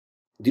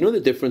Do you know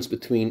the difference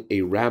between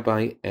a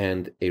rabbi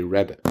and a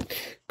Rebbe?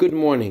 Good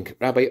morning.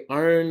 Rabbi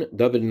Aaron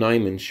David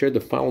Nyman shared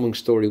the following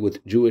story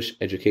with Jewish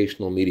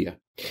educational media.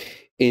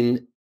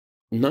 In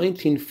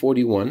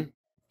 1941,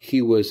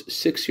 he was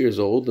 6 years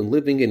old and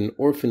living in an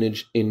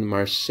orphanage in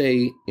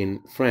Marseille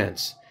in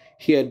France.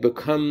 He had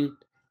become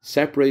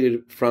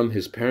separated from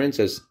his parents,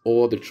 as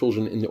all the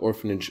children in the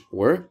orphanage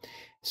were.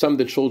 Some of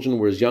the children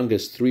were as young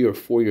as 3 or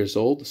 4 years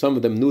old. Some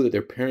of them knew that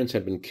their parents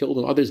had been killed,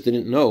 and others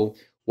didn't know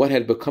what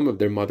had become of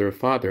their mother or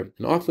father.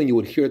 And often you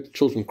would hear the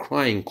children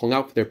crying, calling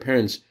out for their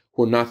parents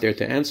who were not there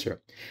to answer.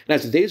 And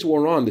as the days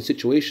wore on, the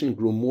situation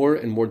grew more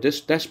and more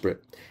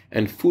desperate,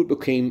 and food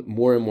became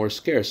more and more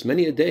scarce.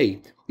 Many a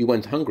day we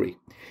went hungry.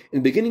 In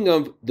the beginning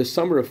of the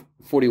summer of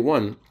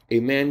 41,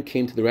 a man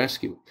came to the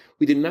rescue.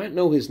 We did not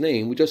know his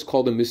name. We just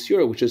called him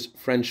Monsieur, which is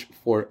French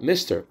for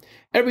Mister.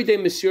 Every day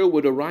Monsieur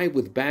would arrive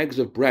with bags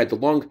of bread, the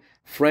long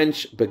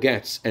French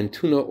baguettes, and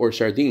tuna or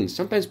sardines,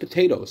 sometimes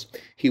potatoes.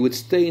 He would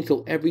stay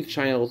until every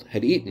child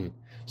had eaten.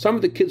 Some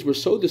of the kids were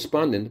so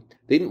despondent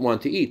they didn't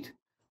want to eat.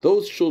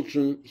 Those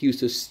children he used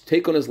to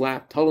take on his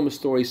lap, tell them a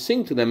story,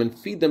 sing to them, and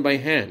feed them by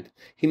hand.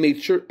 He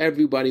made sure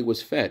everybody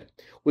was fed.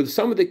 With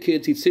some of the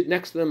kids, he'd sit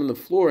next to them on the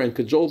floor and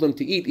cajole them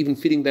to eat, even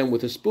feeding them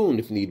with a spoon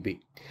if need be.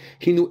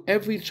 He knew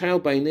every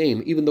child by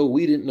name, even though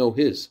we didn't know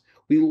his.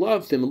 We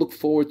loved him and looked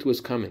forward to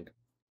his coming.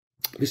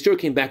 Monsieur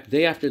came back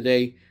day after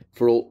day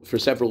for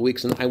several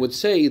weeks, and I would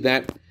say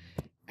that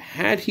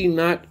had he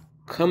not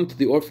come to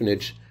the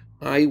orphanage,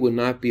 I would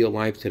not be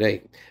alive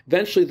today.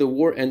 Eventually the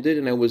war ended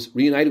and I was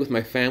reunited with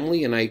my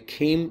family, and I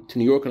came to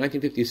New York in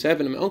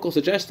 1957, and my uncle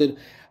suggested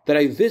that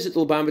I visit the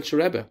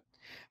Lubavitcher Rebbe.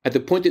 At the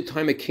appointed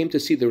time I came to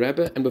see the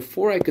Rebbe, and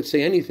before I could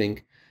say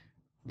anything,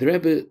 the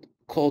Rebbe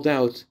called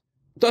out,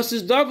 "Das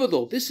ist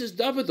Davidel, this is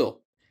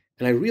Davidel."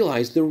 And I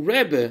realized the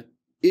Rebbe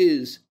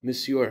is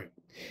Monsieur.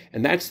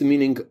 And that's the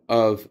meaning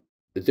of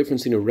the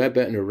difference between a Rebbe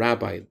and a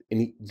rabbi.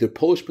 In the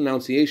Polish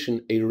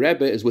pronunciation, a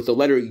Rebbe is with the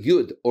letter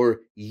Yud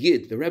or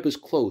Yid. The Rebbe is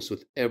close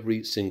with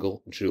every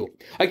single Jew.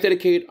 I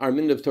dedicate our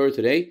minute of Torah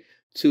today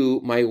to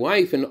my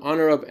wife in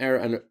honor of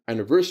our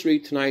anniversary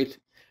tonight.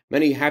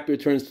 Many happy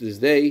returns to this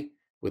day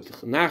with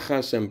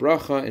nachas and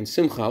bracha and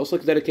simcha. I also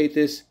like to dedicate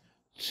this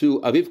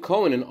to Aviv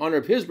Cohen in honor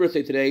of his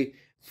birthday today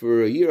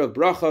for a year of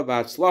bracha,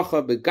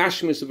 v'atzlacha,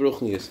 begashmis,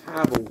 v'ruchnius.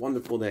 Have a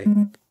wonderful day.